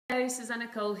Hello, Susannah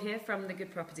Cole here from The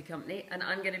Good Property Company, and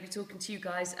I'm going to be talking to you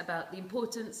guys about the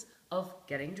importance of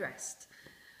getting dressed.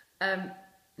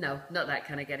 No, not that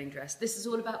kind of getting dressed. This is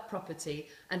all about property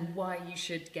and why you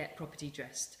should get property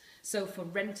dressed. So for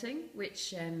renting,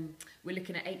 which we're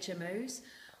looking at HMOs,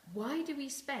 why do we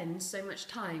spend so much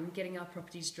time getting our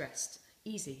properties dressed?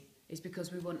 Easy. Is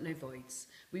because we want no voids.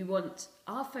 We want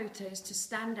our photos to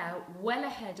stand out well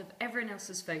ahead of everyone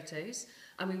else's photos,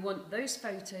 and we want those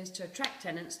photos to attract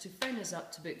tenants to phone us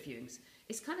up to book viewings.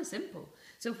 It's kind of simple.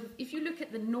 So if you look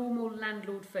at the normal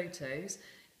landlord photos,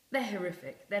 they're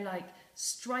horrific. They're like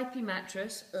stripy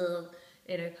mattress,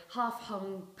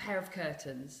 half-hung pair of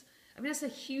curtains. I mean, that's a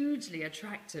hugely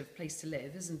attractive place to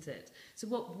live, isn't it? So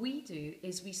what we do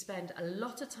is we spend a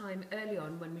lot of time early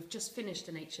on when we've just finished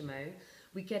an HMO.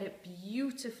 We get it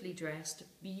beautifully dressed,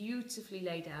 beautifully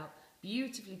laid out,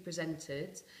 beautifully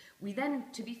presented. We then,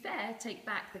 to be fair, take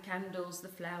back the candles, the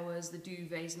flowers, the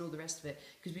duvets and all the rest of it,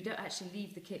 because we don't actually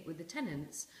leave the kit with the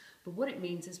tenants. But what it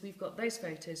means is we've got those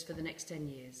photos for the next 10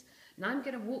 years. Now I'm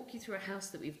going to walk you through a house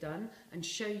that we've done and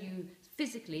show you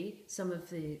physically some of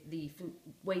the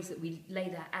ways that we lay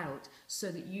that out so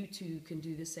that you too can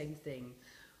do the same thing.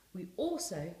 We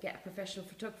also get a professional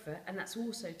photographer, and that's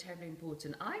also terribly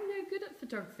important. I'm no good at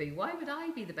photography. Why would I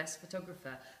be the best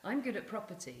photographer? I'm good at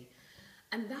property.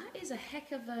 And that is a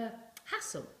heck of a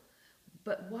hassle.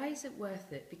 But why is it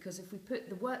worth it? Because if we put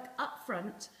the work up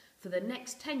front, for the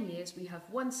next 10 years, we have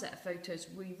one set of photos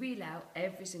we reel out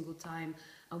every single time,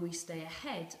 and we stay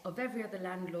ahead of every other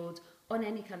landlord on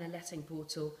any kind of letting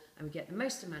portal, and we get the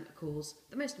most amount of calls,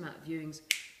 the most amount of viewings,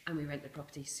 and we rent the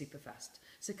property super fast.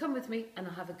 So come with me and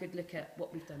I'll have a good look at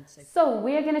what we've done so far. So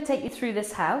we are going to take you through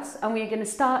this house, and we are going to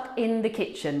start in the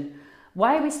kitchen.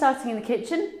 Why are we starting in the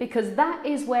kitchen? Because that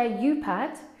is where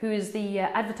UPAD, who is the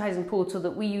advertising portal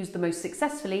that we use the most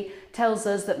successfully, tells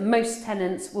us that most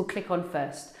tenants will click on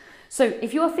first. So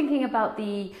if you're thinking about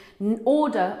the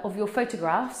order of your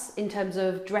photographs in terms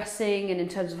of dressing and in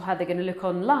terms of how they're going to look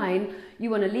online, you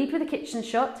want to lead with a kitchen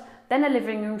shot, then a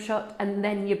living room shot, and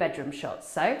then your bedroom shot.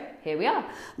 So here we are,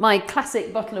 my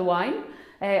classic bottle of wine.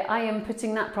 I am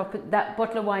putting that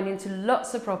bottle of wine into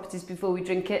lots of properties before we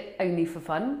drink it, only for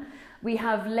fun. We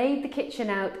have laid the kitchen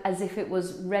out as if it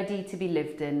was ready to be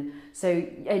lived in. So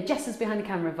Jess is behind the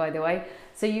camera, by the way.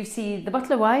 So you see the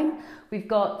bottle of wine. We've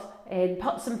got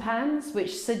pots and pans,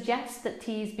 which suggest that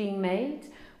tea is being made.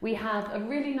 We have a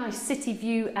really nice city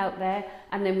view out there,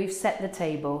 and then we've set the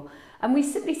table. And we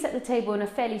simply set the table in a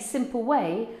fairly simple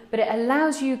way, but it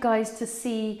allows you guys to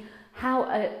see how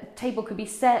a table could be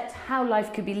set, how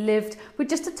life could be lived, with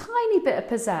just a tiny bit of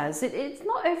pizzazz. It's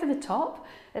not over the top.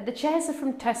 The chairs are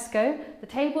from Tesco, the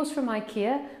table's from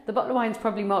IKEA, the bottle of wine's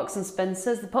probably Marks and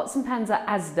Spencer's, the pots and pans are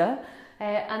Asda,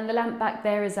 and the lamp back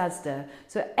there is Asda.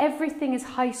 So everything is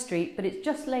high street, but it's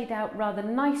just laid out rather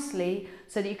nicely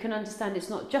so that you can understand it's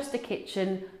not just a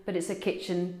kitchen, but it's a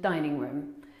kitchen dining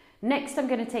room. Next, I'm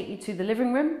going to take you to the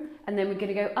living room, and then we're going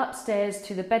to go upstairs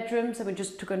to the bedrooms, and we're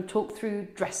just going to talk through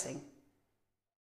dressing.